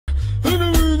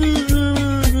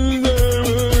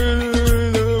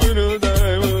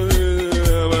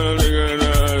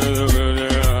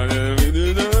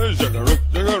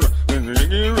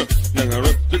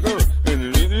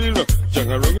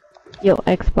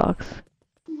Xbox.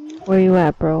 Where you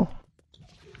at, bro?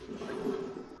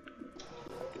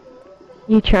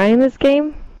 You trying this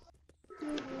game?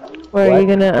 Or are you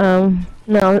gonna,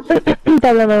 no, está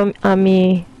hablando a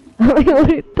mí.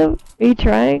 Are you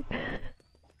trying?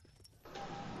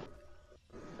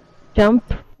 Jump?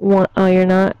 One, oh, you're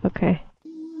not? Okay.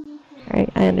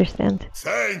 Alright, I understand.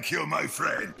 Thank you, my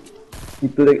friend. ¿Y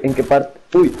tú en qué parte?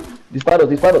 Uy, disparos,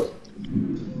 disparos.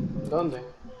 ¿Dónde?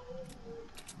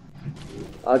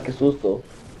 Ah, qué susto.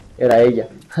 Era ella.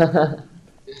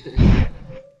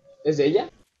 ¿Es de ella?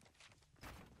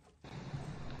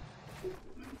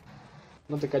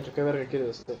 No te cacho, ¿qué verga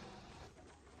quieres hacer?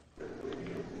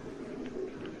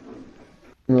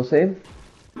 No sé.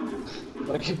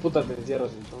 ¿Para qué puta te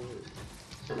encierras entonces?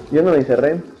 Yo no me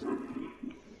encerré.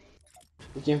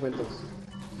 ¿Y quién fue entonces?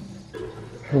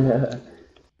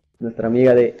 Nuestra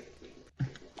amiga de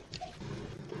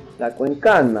la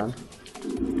cuencana.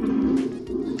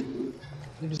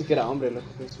 Yo pensé que era hombre, loco,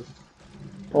 qué susto.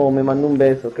 Oh, me mandó un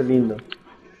beso, qué lindo.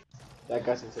 Ya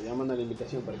cásense, ya mandan la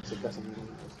invitación para que se casen.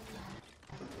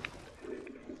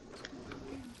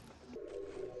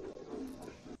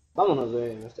 Vámonos,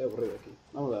 me estoy aburrido aquí.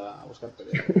 Vamos a buscar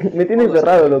pelea. Me tienes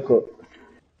encerrado, loco.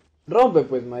 Rompe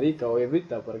pues, marica, o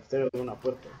irrita para que te abra una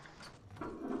puerta.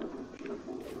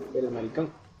 Eres maricón.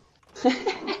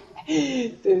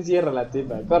 Te encierra la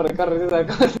tipa. Corre, corre, César,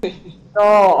 corre.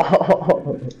 No.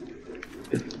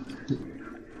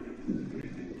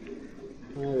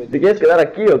 ¿Te quieres quedar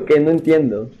aquí o qué? No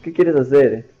entiendo. ¿Qué quieres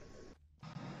hacer?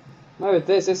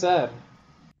 Muévete, César.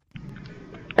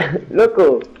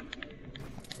 Loco.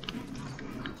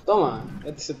 Toma,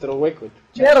 este es otro hueco.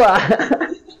 ¡Mierda!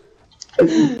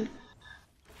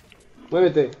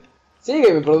 Muévete.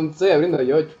 Sígueme por donde estoy abriendo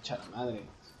yo, chucha la madre.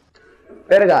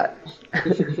 Verga.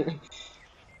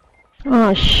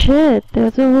 Oh shit,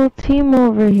 there's a whole team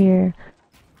over here.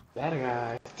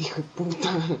 Verga, este hijo de puta.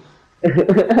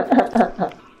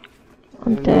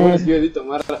 I'm No dead. es que yo edito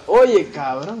más Oye,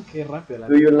 cabrón, qué rápido la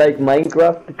Do you like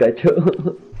Minecraft, cacho?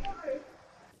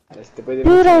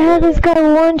 Dude, I had this guy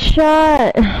one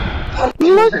shot.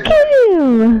 Look at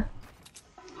him.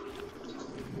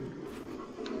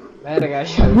 Verga,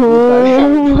 hija de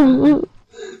puta,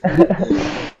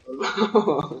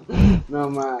 no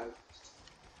más.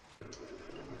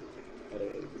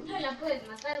 No la puedes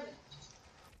matar, güey.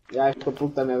 Ya, hijo de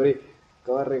puta, me abrí.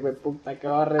 Corre, hijo de puta,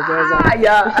 corre, ¡Ah,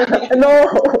 ya! ¡No!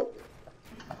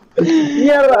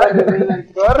 ¡Mierda!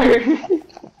 Corre.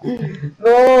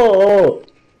 ¡No!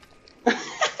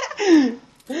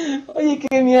 Oye,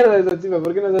 qué mierda esa tipa,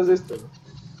 ¿por qué no haces esto?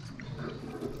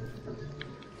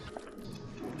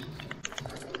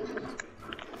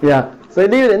 Ya, soy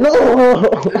libre. ¡No!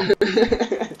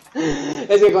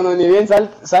 Es que cuando ni bien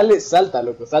salta,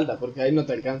 loco, salta, porque ahí no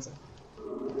te alcanza.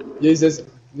 Yo hice eso,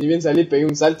 ni bien salí, pegué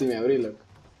un salto y me abrí, loco.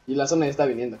 Y la zona ya está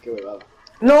viniendo, qué huevada.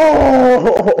 ¡No!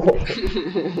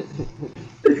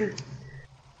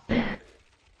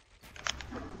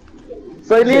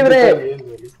 ¡Soy libre!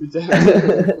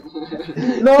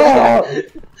 ¡No!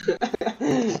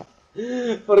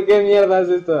 ¿Por qué mierda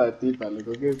haces esto a tipa,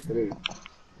 loco? ¿Qué estrés?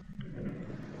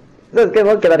 ¿Sabes qué?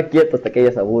 Voy a quedar quieto hasta que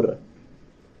ella se aburra.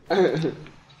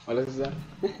 Hola, César.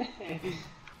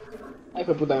 Ay,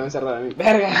 fue puta, me va a encerrar a mí.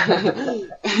 ¡Verga!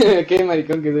 Qué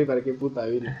maricón que soy, para qué puta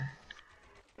vine.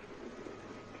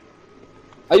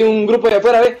 Hay un grupo de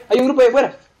afuera, ve. Hay un grupo de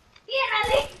afuera.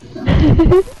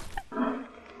 ¡Ciérrale!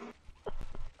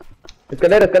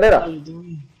 Escalera, escalera.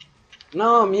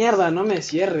 No, mierda, no me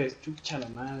cierres. Chucha la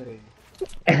madre.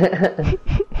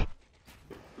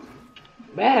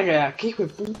 Verga, qué hijo de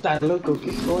puta, loco.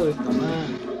 Qué joder esta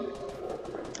madre.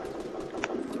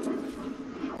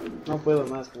 No puedo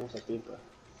más con esa tipa.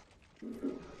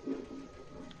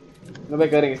 No voy a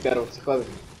caer en este árbol, se jode.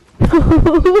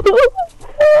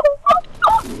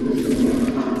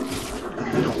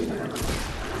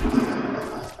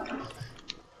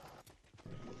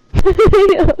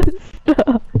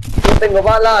 ¡No tengo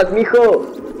balas,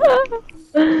 mijo!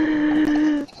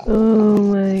 Oh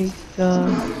my god.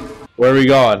 Where are we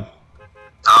going? I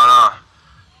don't know.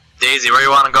 Daisy, where you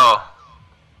wanna go?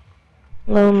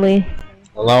 Lonely.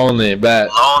 Lonely, bet.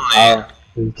 Lonely.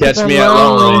 Catch me I'm at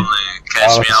lonely. lonely. Lonely.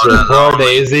 Catch me out so at poor lonely.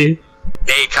 Daisy.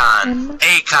 Akon.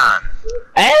 Akon.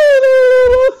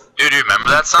 Dude, do you remember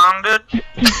that song, dude?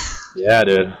 Yeah,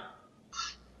 dude.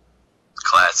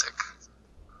 Classic.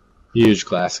 Huge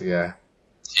classic guy.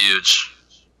 Huge.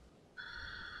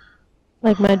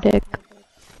 Like my dick.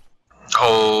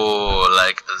 Oh,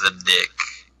 like the dick.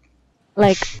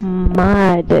 Like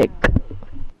my dick.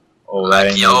 Oh, that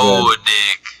Like ain't yo no good.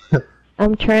 dick.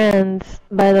 I'm trans,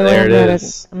 by the There way. it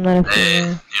is. I'm not a Hey,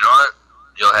 female. you know what?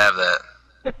 You'll have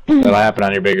that. That'll happen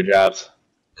on your bigger jobs.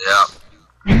 Yep.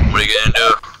 What are you gonna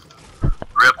do?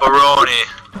 Ripperoni.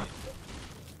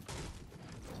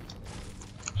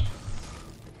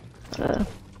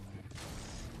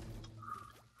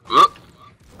 Whoop.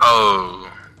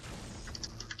 Oh.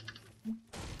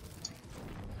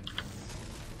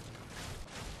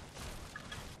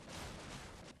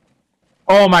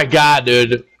 Oh my god,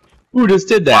 dude. Who just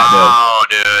did that, Wow,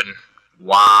 dude.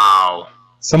 Wow.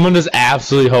 Someone just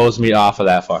absolutely hosed me off of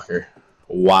that fucker.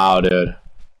 Wow, dude.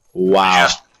 Wow.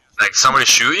 Just, like, somebody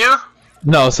shoot you?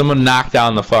 No, someone knocked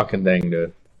down the fucking thing,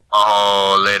 dude.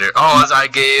 Oh, later. Oh, as I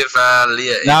gave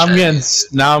Leah Now I'm HIV.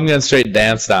 getting straight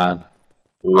danced on.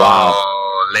 Wow.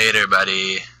 Oh, later,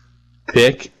 buddy.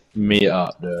 Pick me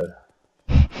up, dude.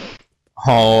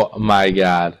 Oh my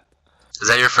god. Is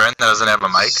that your friend that doesn't have a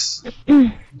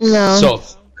mic? No.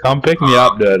 Schultz, come pick me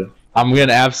up, dude. I'm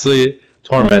getting absolutely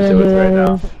tormented with right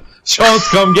now. Schultz,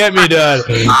 come get me, dude.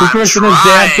 This person is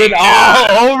dancing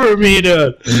all over me,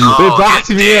 dude. They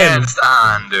boxed me in. Danced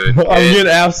on, dude. I'm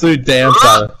getting absolutely danced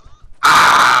on.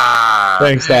 Ah.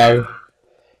 Thanks, dog.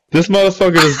 This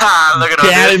motherfucker is Look at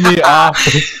getting him. me off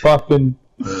this fucking.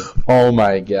 Oh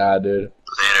my god, dude.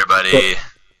 Later, buddy.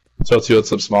 Schultz, you want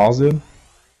some smalls, dude?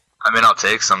 I mean, I'll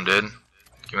take some, dude.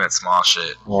 Give me that small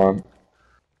shit. One.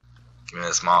 Give me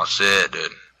that small shit,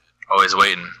 dude. Always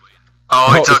waiting.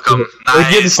 Oh, he took him.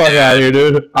 Nice, get the fuck out of here,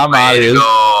 dude. I'm out of here.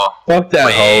 Go. Fuck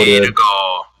that hoe, Way to dude.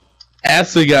 go.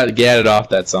 Absolutely got to get it off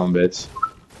that son bitch.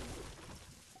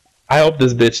 I hope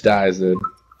this bitch dies, dude.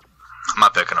 I'm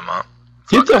not picking him up.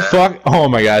 Get the that. fuck. Oh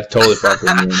my god, totally fuck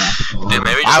with me now. Dude,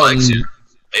 maybe he just likes you.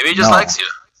 Maybe he just No. likes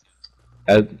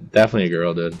you. Definitely a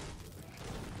girl, dude.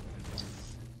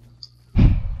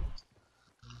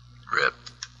 Rip.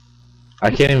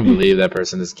 I can't even believe that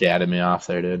person just catted me off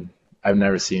there, dude. I've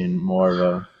never seen more of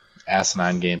a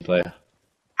asinine gameplay.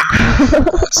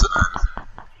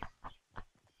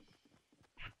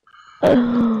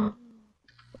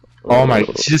 Oh my,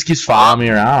 she just keeps following me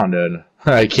around, dude.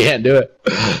 I can't do it.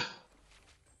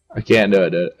 I can't do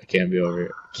it, dude. I can't be over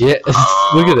here. Get,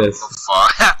 look at this.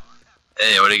 Fuck.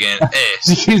 Hey, what are you getting? Hey,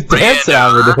 She keeps what are you dancing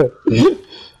gonna on do, me, dude.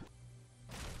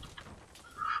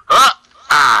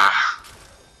 Ah.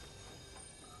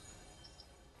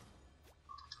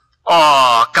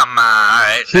 Oh, come on.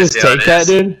 Alright. She just take that,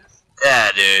 dude? Yeah,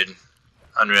 dude.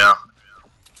 Unreal.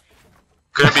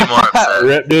 Couldn't be more upset.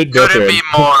 Rip, dude. Go Couldn't for be it.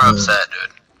 more upset,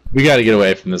 dude. We gotta get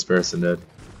away from this person, dude.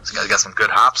 This guy's got some good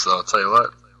hops, though, I'll tell you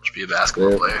what. Should be a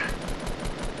basketball player.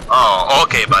 Oh,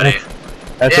 okay, buddy.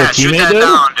 That's Yeah, our shoot teammate, that dude?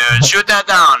 down, dude. Shoot that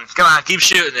down. Come on, keep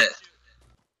shooting it.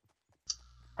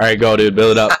 Alright, go, dude.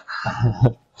 Build it up.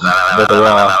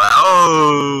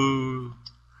 Oh.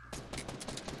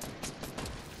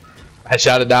 I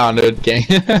shot it down, dude. Gang.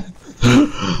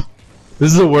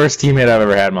 This is the worst teammate I've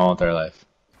ever had in my whole entire life.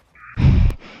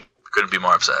 Couldn't be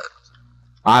more upset.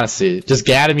 Honestly, just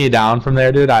gadding me down from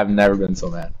there, dude. I've never been so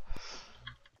mad.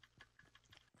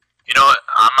 You know what?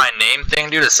 On my name thing,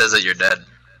 dude, it says that you're dead.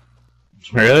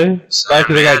 Really? So, Like,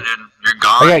 yeah, dude, you're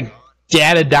gone. I got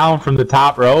gadded down from the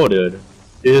top row, dude.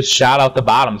 It just shot out the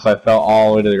bottom, so I fell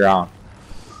all the way to the ground.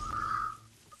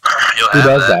 You'll Who have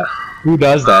does that? Who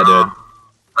does that, dude?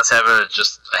 Let's have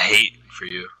just a hate for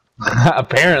you.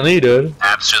 Apparently, dude.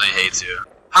 Absolutely hates you.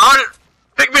 How did...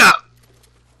 Pick me up!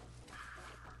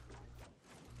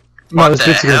 No, What this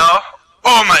the bitch is- hell?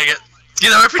 Oh my god. Get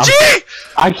the RPG!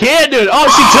 I can't, dude. Oh,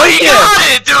 she Oh, took you it! got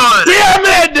it, dude! Damn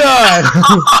it, dude! I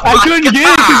couldn't get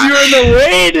it because you were in the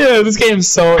way, dude. This game's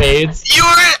so AIDS. You were...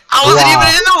 I wasn't Wow. even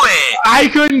in the way! I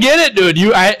couldn't get it, dude.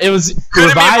 It was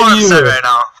Couldn't be more by you. upset right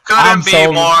now. I'm Couldn't be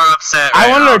so- more upset I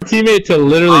right wanted now. our teammate to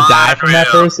literally die from that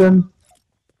Unreal. person.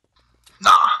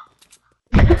 Nah.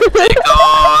 Take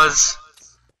those.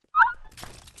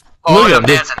 Oh, Look look at I'm him,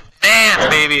 dancing. Dance,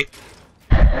 baby.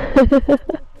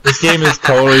 This game is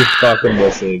totally fucking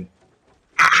missing.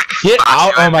 Get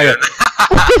out! Oh my god!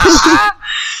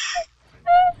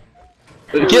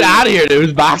 Get out of here, dude!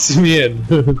 Who's boxing me in?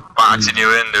 Boxing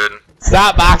you in, dude.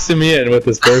 Stop boxing me in with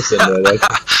this person, dude. Like,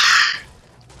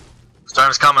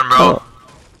 Storm's coming, bro.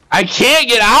 I can't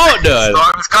get out, dude.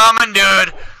 Storm's coming,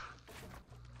 dude.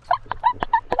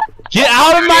 Get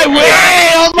out of my way!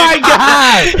 Oh my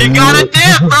god! You gotta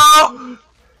dip, bro.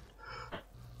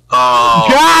 Oh.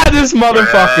 God, this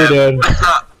motherfucker, dude.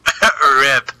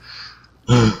 Rip.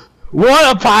 What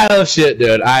a pile of shit,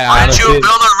 dude. Why don't honestly, you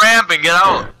build a ramp and get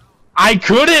out? I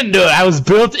couldn't do it. I was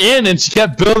built in, and she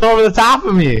kept building over the top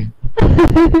of me.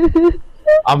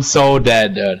 I'm so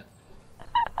dead, dude.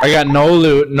 I got no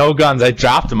loot, no guns. I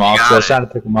dropped them all, so I was trying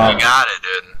to pick them You up. got it,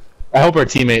 dude. I hope our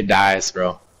teammate dies,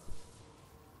 bro.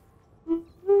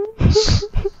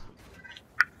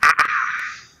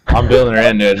 I'm building her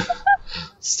in, dude.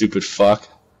 Stupid fuck.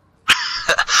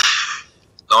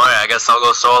 Don't worry, I guess I'll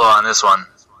go solo on this one.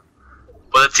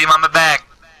 Put a team on my back.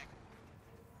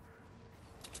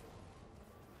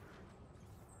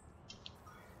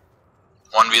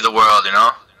 One v the world, you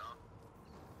know?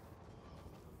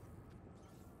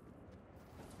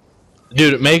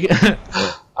 Dude, make I'm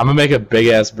gonna make a big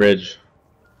ass bridge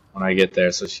when I get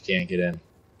there so she can't get in.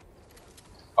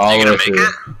 All You the way gonna make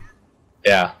through. it?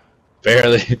 Yeah.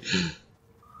 Barely.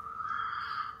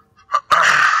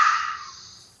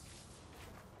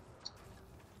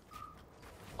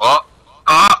 Oh!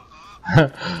 Oh!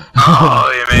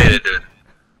 Oh, you made it, dude.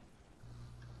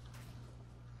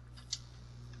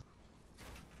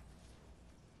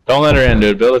 Don't let her in,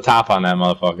 dude. Build a top on that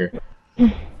motherfucker. I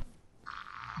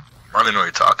don't even know what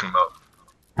you're talking about.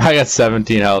 I got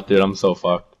 17 health, dude. I'm so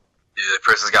fucked. Yeah, that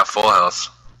person's got full health.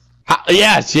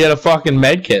 Yeah, she had a fucking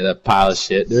med kit, that pile of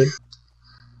shit, dude.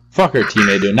 Fuck her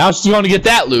teammate, dude. Now she's going to get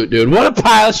that loot, dude. What a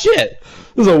pile of shit.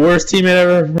 This is the worst teammate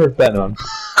I've ever been on.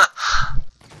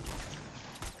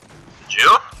 Did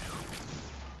you?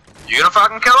 You gonna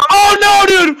fucking kill him? Oh no,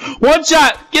 dude! One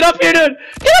shot! Get up here, dude!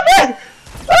 Get up here!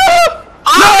 Oh!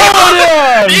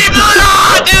 Oh, No, dude! he blew it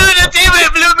up, dude! The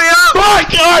teammate blew me up!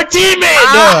 Fuck our teammate,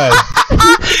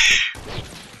 dude!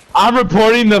 I'm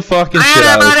reporting the fucking shit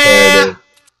out of this player, dude.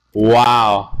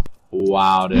 Wow.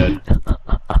 Wow, dude.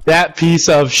 That piece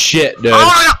of shit, dude.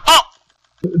 Oh, oh.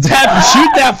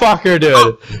 Shoot that fucker,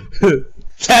 dude.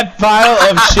 That pile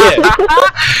of shit.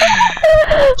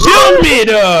 Shoot me,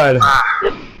 dude.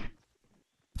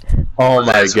 Oh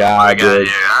my What god, we got dude.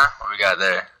 here, huh? What we got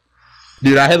there?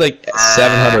 Dude, I had like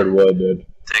 700 wood, dude.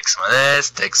 Take some of this,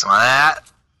 take some of that.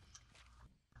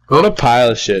 What a pile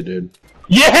of shit, dude.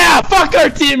 Yeah! Fuck our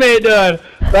teammate, dude!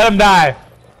 Let him die.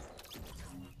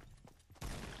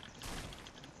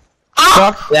 Oh,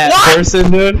 Fuck that what?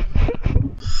 person, dude.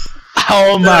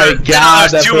 Oh my Dude, god,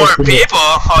 there's that two more person people.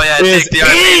 Oh yeah, is take the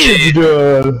RPG. AIDS,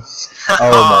 dude. Oh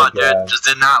my Dude, god. just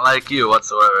did not like you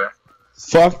whatsoever.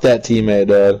 Fuck that teammate,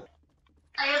 dude.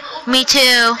 Me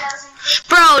too.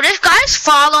 Bro, this guy's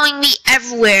following me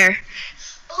everywhere.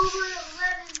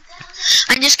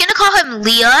 I'm just gonna call him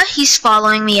Leah. He's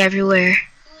following me everywhere.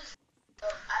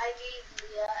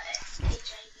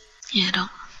 Yeah, don't.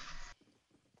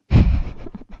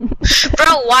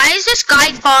 Bro, why is this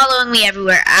guy following me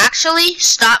everywhere? Actually,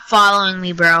 stop following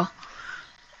me, bro.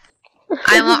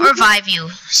 I won't revive you.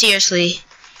 Seriously.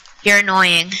 You're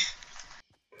annoying.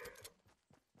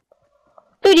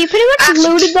 Dude, you pretty much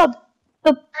looted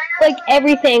the like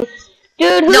everything.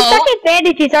 Dude, who's No. stacking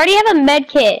bandages? I already have a med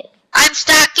kit. I'm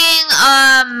stacking,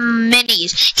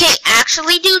 minis. Okay,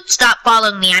 actually, dude, stop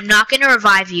following me. I'm not gonna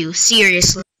revive you.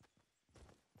 Seriously.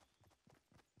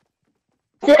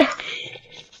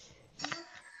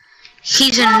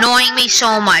 He's annoying me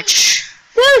so much.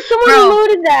 Dude, someone Bro.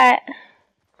 looted that.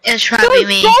 It's probably Dude,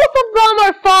 me. both of them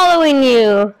are following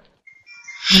you.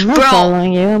 I'm not Bro.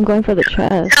 following you. I'm going for the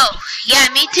chest. Oh, yeah,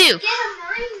 me too.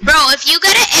 Bro, if you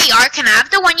get an AR, can I have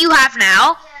the one you have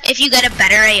now? If you get a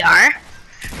better AR?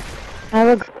 I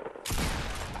have a...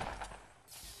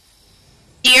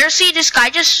 Seriously, this guy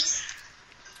just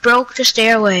broke the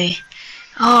stairway.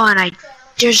 Oh, and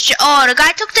the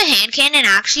guy took the hand cannon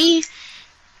actually.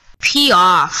 Pee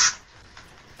off.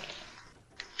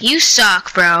 You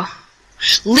suck, bro.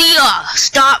 Leah,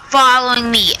 stop following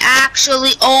me.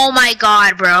 Actually, oh my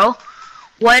god, bro.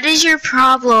 What is your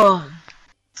problem?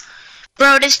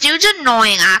 Bro, this dude's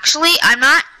annoying. Actually, I'm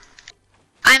not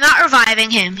reviving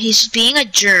him. He's being a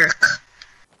jerk.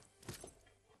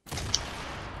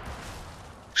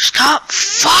 Stop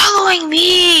following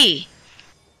me!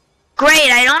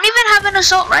 Great, I don't even have an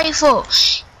assault rifle.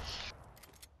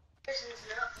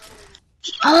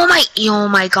 Oh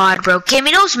my god, bro. Give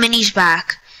me those minis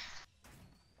back.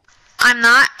 I'm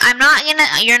not gonna,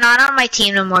 you're not on my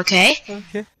team no more, okay?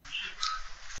 Okay.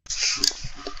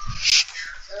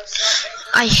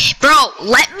 Bro,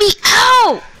 let me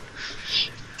out!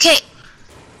 Okay.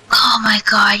 Oh my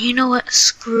god, you know what?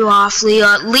 Screw off,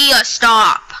 Leah. Leah,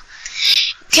 stop.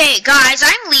 Okay, guys,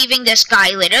 I'm leaving this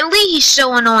guy, literally. He's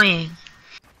so annoying.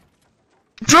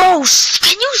 Bro,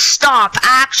 can you stop,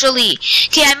 actually?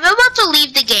 Okay, I'm about to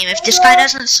leave the game if this guy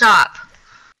doesn't stop.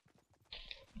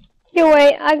 You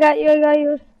wait, I got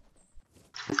you.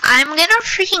 I'm gonna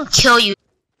freaking kill you.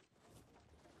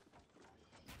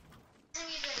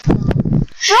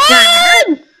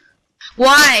 Run!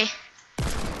 Why?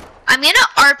 I'm gonna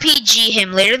RPG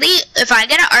him, literally. If I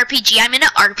get an RPG, I'm gonna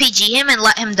RPG him and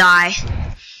let him die.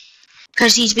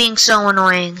 Cause he's being so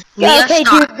annoying. Yeah, Leah, okay,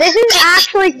 stop. dude, this is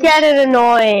actually getting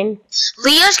annoying.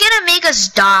 Leah's gonna make us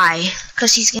die.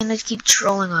 Cause he's gonna keep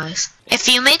trolling us. If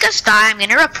you make us die, I'm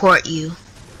gonna report you.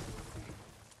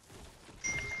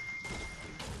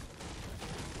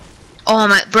 Oh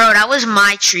my, bro, that was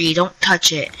my tree. Don't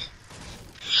touch it.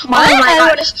 Oh my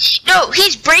god. No,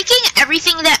 he's breaking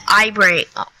everything that I break.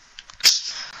 Oh.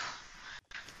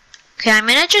 Okay, I'm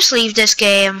gonna just leave this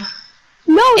game.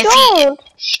 No, don't!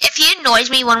 If he annoys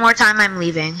me one more time, I'm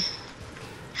leaving.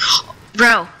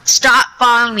 Bro, stop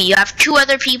following me. You have 2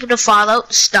 other people to follow.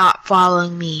 Stop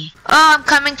following me. Oh, I'm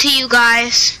coming to you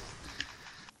guys.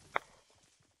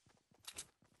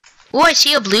 Oh, I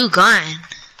see a blue gun.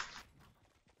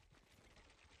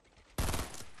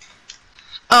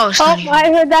 Oh, sorry. Oh,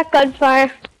 I heard that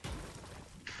gunfire.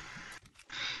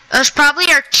 It was probably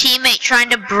our teammate trying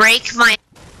to break my...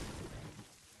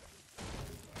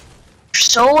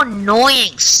 So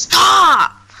annoying.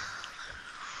 Stop!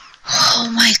 Oh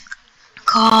my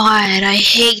god, I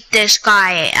hate this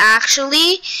guy.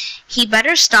 Actually, he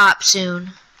better stop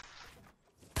soon.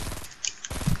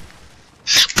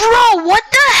 Bro, what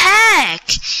the heck?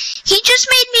 He just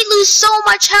made me lose so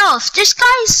much health. This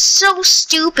guy's so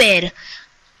stupid.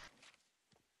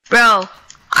 Bro,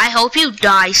 I hope you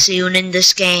die soon in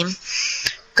this game.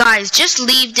 Guys, just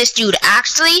leave this dude.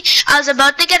 Actually, I was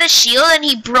about to get a shield and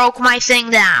he broke my thing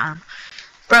down.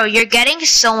 Bro, you're getting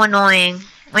so annoying.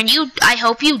 I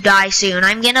hope you die soon.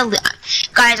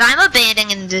 Guys, I'm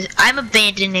abandoning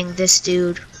this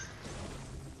dude.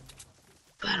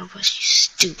 Battle bus, you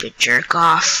stupid jerk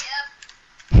off.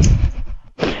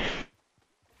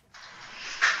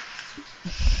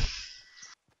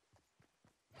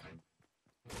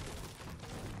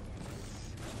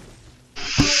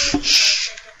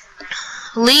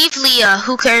 Leave Leah,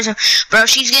 who cares? Bro,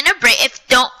 she's gonna break.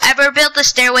 Don't ever build the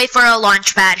stairway for a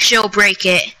launch pad. She'll break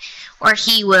it. Or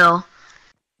he will.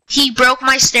 He broke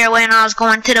my stairway and I was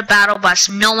going to the battle bus.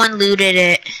 No one looted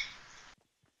it.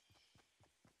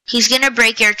 He's gonna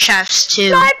break your chest too.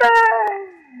 Sniper!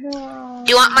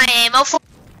 Do you want my ammo for?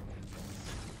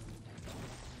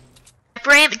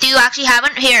 Do you actually have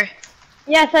it? Here.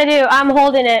 Yes, I do. I'm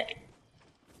holding it.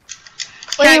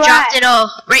 Here, I dropped at? it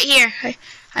all. Right here.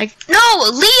 No,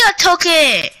 Leah took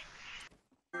it!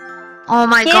 Oh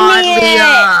my god,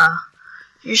 Leah.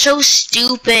 You're so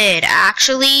stupid.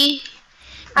 Actually,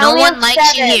 no one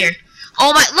likes you here.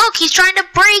 Oh my, look, he's trying to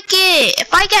break it.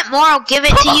 If I get more, I'll give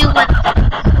it to you.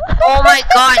 Oh my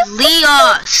god,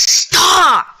 Leah,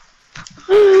 stop!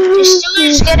 This dude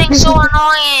is getting so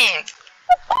annoying.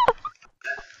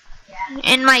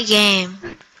 In my game.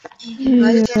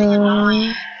 He's getting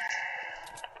annoying.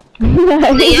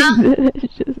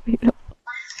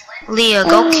 Leah,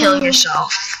 go kill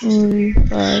yourself.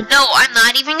 No, I'm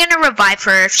not even gonna revive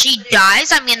her. If she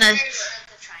dies, I'm gonna...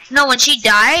 No, when she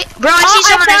dies... Bro, I see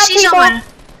someone, I see someone.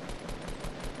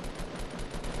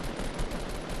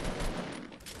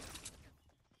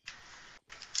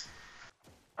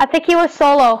 I think he was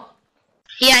solo.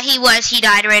 Yeah, he was. He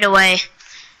died right away.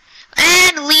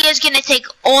 And Leah's gonna take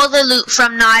all the loot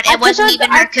from Nod. It wasn't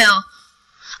even her kill.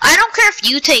 I don't care if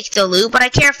you take the loot, but I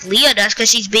care if Leah does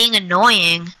because she's being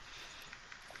annoying.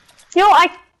 Yo, I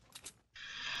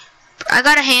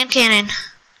got a hand cannon.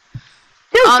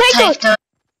 Dude, I'll take the...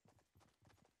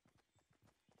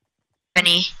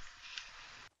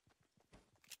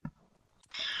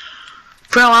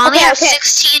 Bro, I only have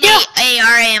 16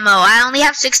 AR ammo. I only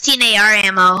have 16 AR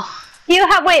ammo. Do you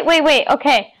have... Wait.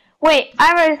 Okay. Wait,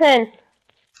 Iverson.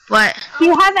 What? Do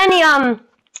you have any,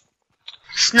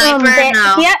 Sniper?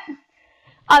 No. Yeah.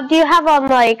 Do you have,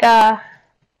 like,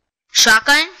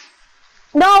 shotgun?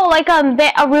 No, like,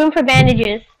 a room for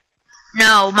bandages.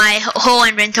 No, my whole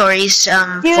inventory's, Do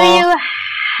full. you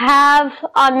have,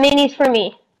 minis for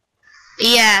me?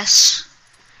 Yes.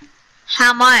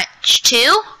 How much? 2?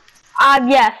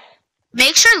 Yes.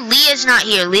 Make sure Leah's not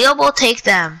here. Leah will take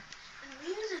them.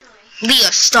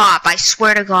 Leah, stop. I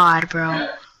swear to God, bro.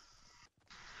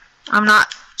 I'm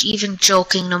not even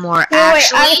joking no more.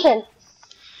 Actually, wait,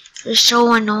 you're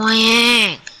so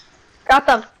annoying. Got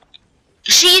them.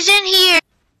 She's in here.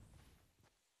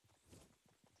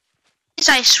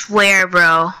 I swear,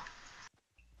 bro.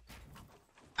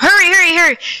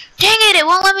 Hurry. Dang it, it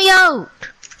won't let me out.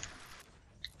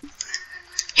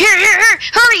 Here.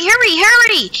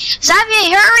 Hurry.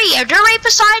 Xavier, hurry. They're right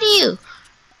beside you.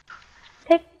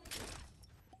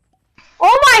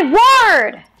 Oh my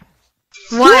word!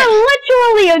 What?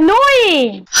 You're literally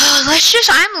annoying!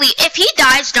 If he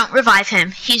dies, don't revive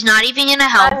him. He's not even gonna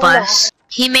help us.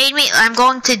 He made me, I'm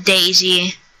going to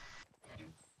Daisyy.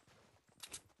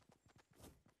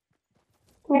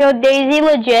 Yo, Daisy,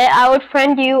 legit, I would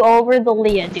friend you over the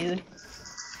Leah, dude.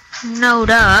 No,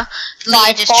 duh.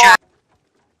 Leah just tried.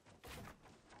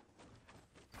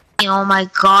 Oh my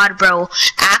god, bro.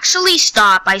 Actually,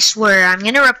 stop. I swear. I'm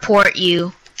gonna report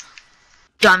you.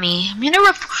 Dummy. I'm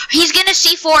gonna He's gonna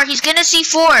C4. He's gonna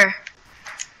C4.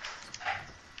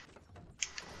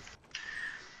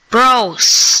 Bro,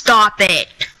 stop it.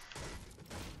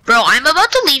 Bro, I'm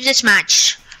about to leave this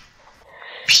match.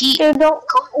 Dude, don't.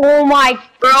 Oh my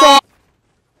bro. God.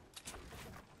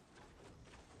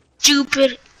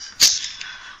 Stupid.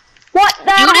 What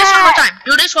the Do this one more heck? time.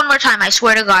 Do this one more time. I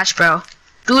swear to gosh, bro.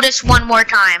 Do this one more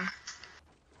time.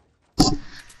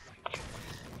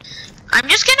 I'm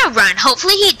just gonna run.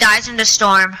 Hopefully he dies in the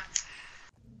storm.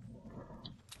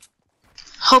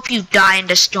 Hope you die in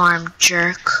the storm,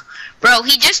 jerk. Bro,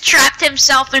 he just trapped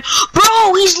himself in.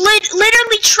 Bro, he's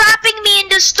literally trapping me in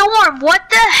the storm. What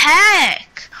the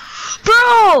heck?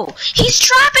 Bro, he's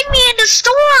trapping me in the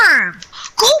storm.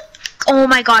 Go. Oh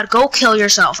my god, go kill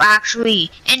yourself,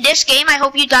 actually. In this game, I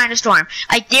hope you die in the storm.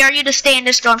 I dare you to stay in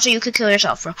the storm so you could kill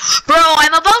yourself, bro. Bro,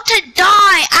 I'm about to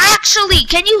die, actually.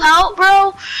 Can you help,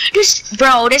 bro?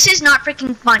 Bro, this is not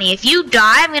freaking funny. If you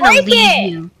die, I'm gonna leave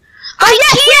you.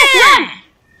 I can't!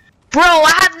 Bro,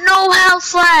 I have no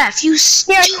health left. You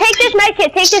stupid. Here, take this med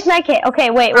kit. Take this med kit. Okay,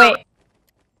 wait.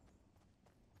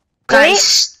 Guys,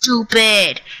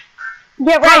 stupid.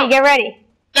 Get ready. Get ready.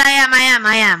 Yeah,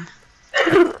 I am.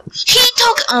 He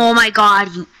took. Oh my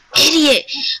god, you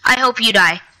idiot! I hope you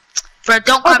die, bro.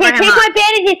 Don't cover him up. Okay, take my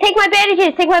bandages. Take my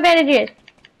bandages. Take my bandages.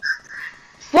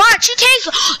 Watch, he takes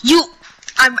you.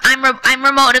 I'm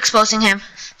remote exposing him.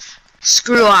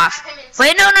 Screw off.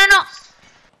 Wait, no.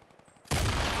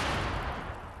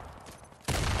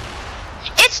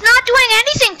 It's not doing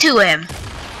anything to him.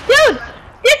 Dude,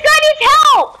 this guy needs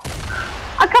help.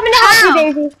 I'm coming to help you,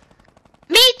 Daisy.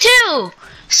 Me too.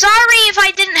 Sorry if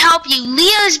I didn't help you.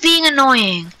 Leah is being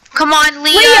annoying. Come on,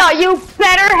 Leah. Leah, you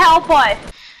better help us.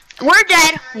 We're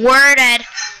dead.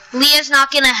 Leah's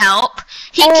not gonna help.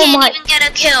 He can't even get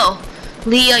a kill.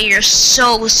 Leah, you're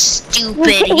so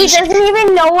stupid. He doesn't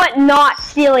even know what not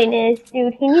stealing is,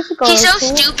 dude. He needs to go. He's so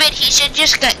stupid. He should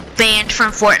just get banned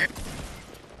from Fortnite.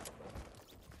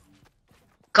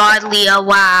 God, Leah,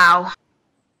 wow.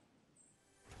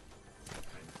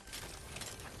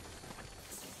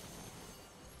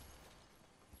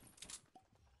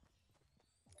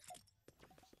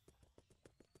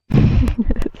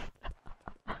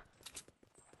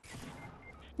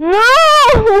 No!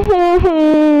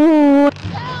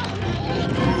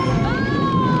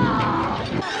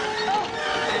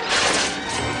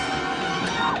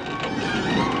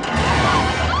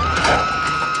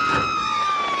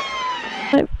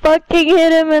 I fucking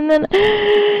hit him and then...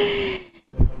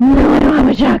 No, I don't have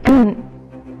a shotgun.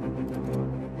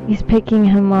 He's picking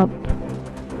him up.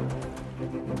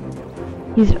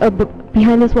 He's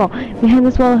behind this wall. Behind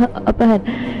this wall up ahead.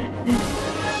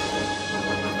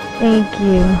 Thank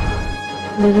you.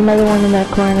 There's another one in that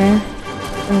corner.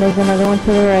 And there's another one to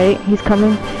the right. He's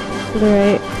coming to the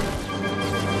right.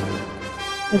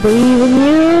 I believe in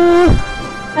you!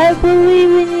 I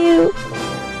believe in you!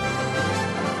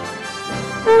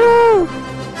 Oh,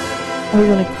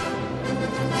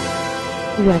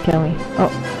 he's gonna kill me.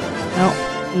 Oh, no.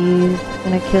 He's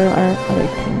gonna kill our other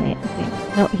teammate, I think.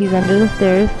 No, he's under the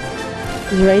stairs.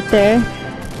 He's right there.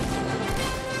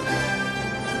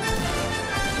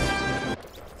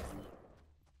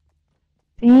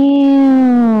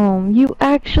 Damn, you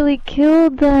actually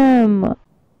killed them.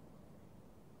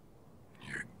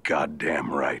 You're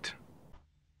goddamn right.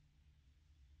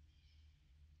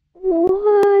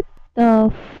 What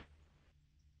the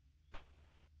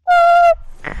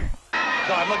fuck?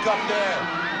 God, look up there.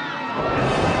 What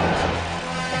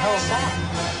the hell is that?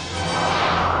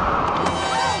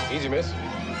 Easy, miss.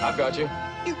 I've got you.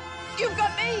 You've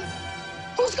got me.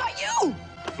 Who's got you?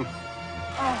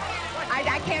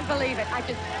 I can't believe it. I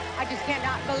just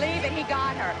cannot believe it. He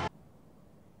got her.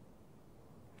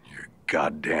 You're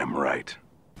goddamn right.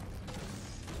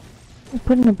 They're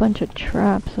putting a bunch of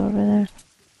traps over there.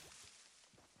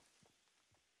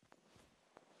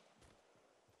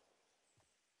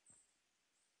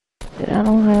 Dude, I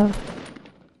don't have...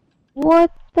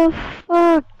 What the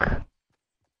fuck?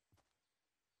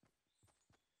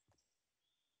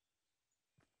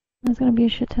 There's gonna be a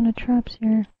shit ton of traps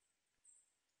here.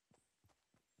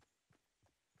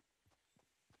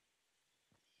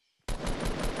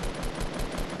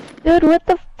 Dude, what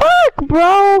the fuck,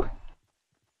 bro? What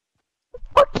the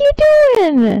fuck you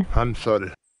doing? I'm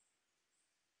sorry.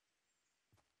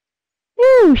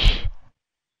 Whoosh.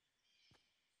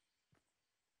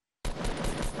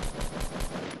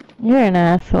 You're an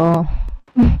asshole.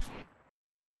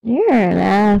 You're an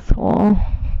asshole.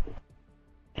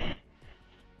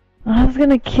 I was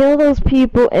gonna kill those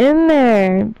people in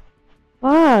there.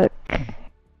 Fuck.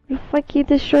 The fuck you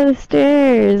destroy the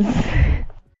stairs?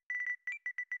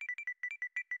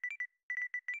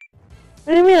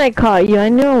 What do you mean I caught you? I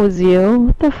knew it was you.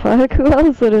 What the fuck? Who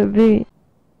else would it be?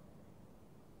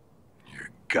 You're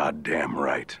goddamn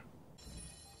right.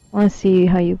 I wanna see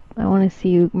how you. I wanna see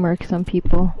you murk some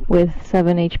people with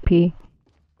 7 HP.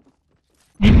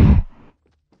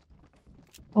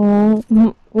 Oh,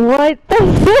 what the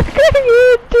fuck are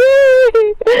you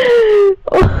doing?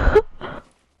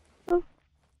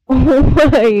 Oh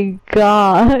my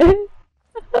god.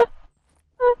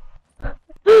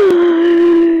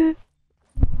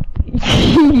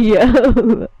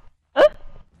 Yo.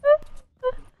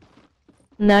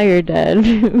 Now you're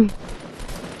dead.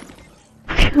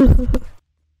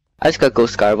 I just got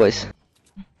Ghost Scar, boys.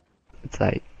 It's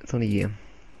like, it's only you.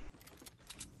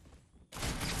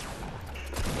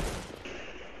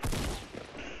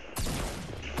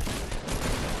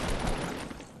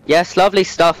 Yes, lovely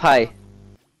stuff, hi.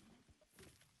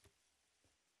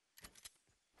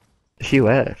 Is she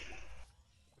where?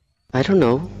 I don't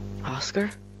know. Oscar?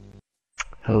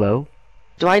 Hello?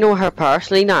 Do I know her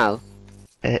personally now?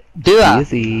 Do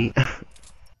Daisyy.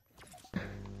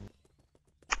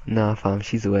 Nah, fam,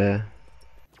 she's aware.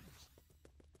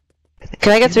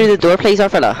 Can I get through the door, please, our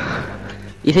fella?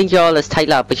 You think you're all this tight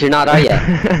lap, but you're not, are you?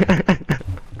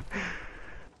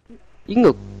 You can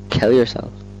go kill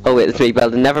yourself. Oh wait, it's me,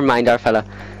 Belden. Never mind, our fella.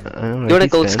 You want a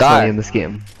gold scar? in this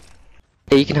game.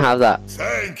 Yeah, you can have that.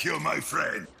 Thank you, my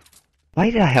friend. Why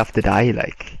did I have to die,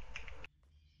 like?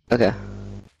 Okay.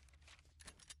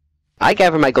 I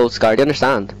gave her my gold scar, do you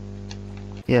understand?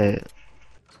 Yeah.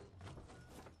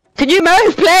 Can you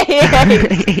move, please?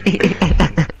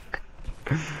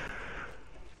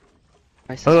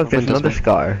 Oh look, there's another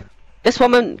scar. This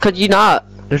woman, could you not?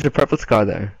 There's a purple scar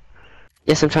there.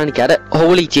 Yes, I'm trying to get it.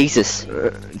 Holy Jesus.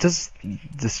 Just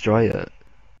destroy it.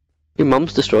 Your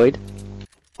mum's destroyed.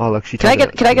 Oh look, she Can I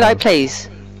took get out, please?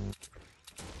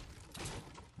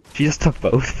 She just took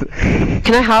both.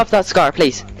 Can I have that scar,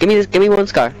 please? Give me one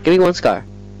scar. Give me one scar.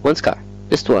 One scar.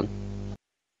 Just one.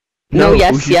 No,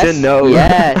 yes, she yes. said no.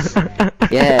 Yes.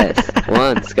 Yes.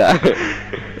 One scar.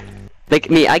 Like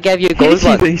me, I gave you a Who gold do you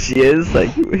one. think she is?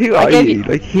 Like, who are you?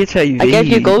 Like, HIV. I gave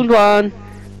you a gold one.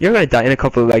 You're gonna die in a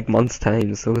couple of, like, months'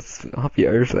 time, so it's up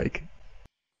your earth, like.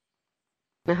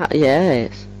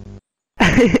 Yes.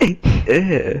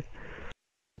 Ew.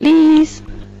 Please.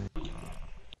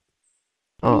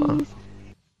 Oh.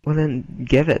 Well then,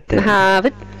 give it then. Have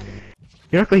it.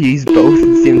 You're not gonna use both at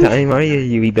the same time, are you,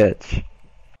 you wee bitch?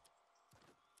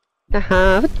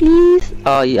 Have it, please.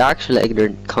 Oh, you actual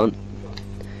ignorant cunt.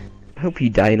 I hope you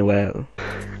die in a well.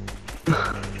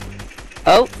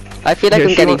 Oh, I feel like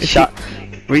I'm getting shot.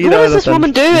 Were you What there is this the woman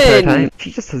entire doing? time?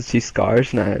 She just has 2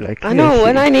 scars now, like. I know,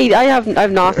 and I have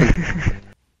nothing.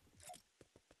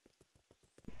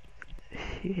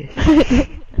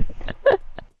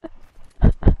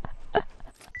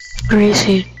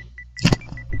 Greasy.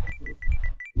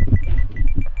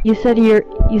 You said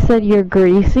you're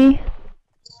greasy?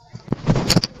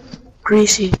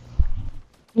 Greasy.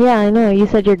 Yeah, I know. You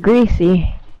said you're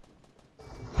greasy.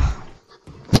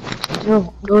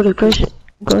 No,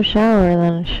 Go shower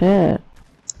then. Shit.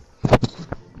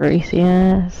 Greasy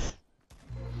ass.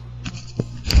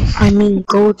 I mean,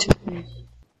 go to.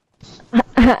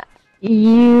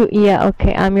 Yeah,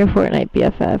 okay, I'm your Fortnite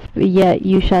BFF, but yet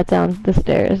you shut down the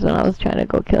stairs when I was trying to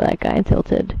go kill that guy and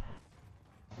tilted.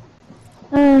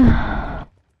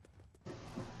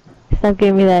 Stop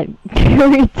giving me that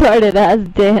retarded ass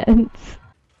dance.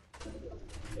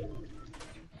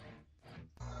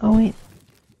 Oh wait.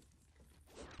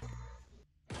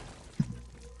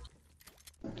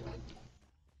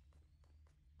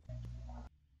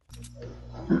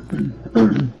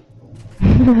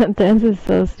 That dance is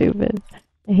so stupid.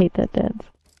 I hate that dance.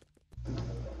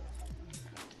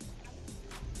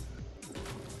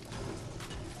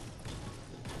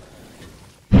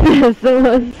 That's the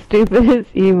most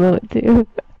stupidest emote too.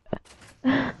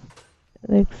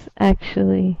 Looks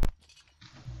actually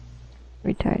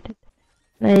retarded.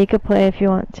 Now you can play if you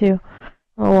want to.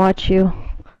 I'll watch you.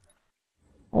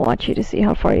 I'll watch you to see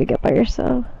how far you get by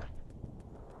yourself.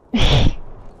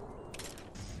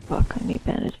 Fuck, I need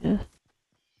bandages.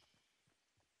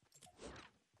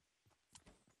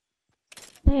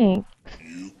 Thanks.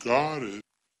 You got it.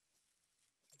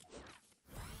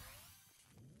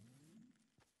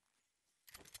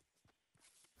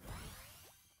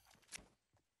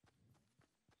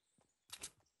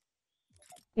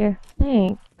 Here,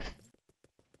 thanks.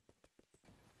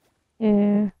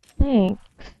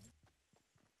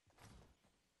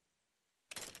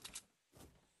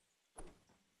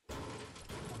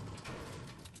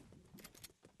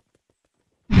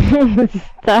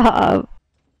 Stop.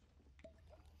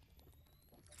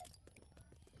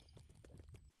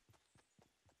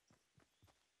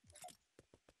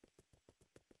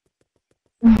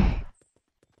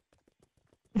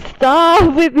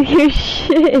 Stop with your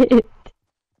shit.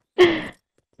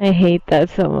 I hate that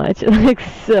so much. It looks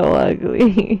so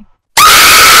ugly.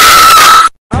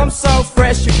 I'm so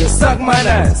fresh, you can suck my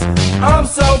nuts. I'm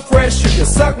so fresh, you can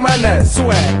suck my nuts.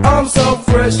 Swag. I'm so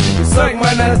fresh, you can suck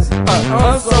my nuts.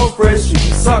 I'm so fresh, you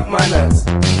can suck my nuts.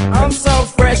 I'm so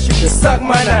fresh, you can suck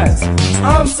my nuts.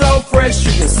 I'm so fresh,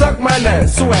 you can suck my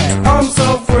nuts. Swag. I'm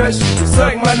so fresh, you can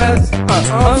suck my nuts.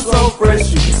 I'm so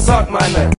fresh, you can suck my nuts.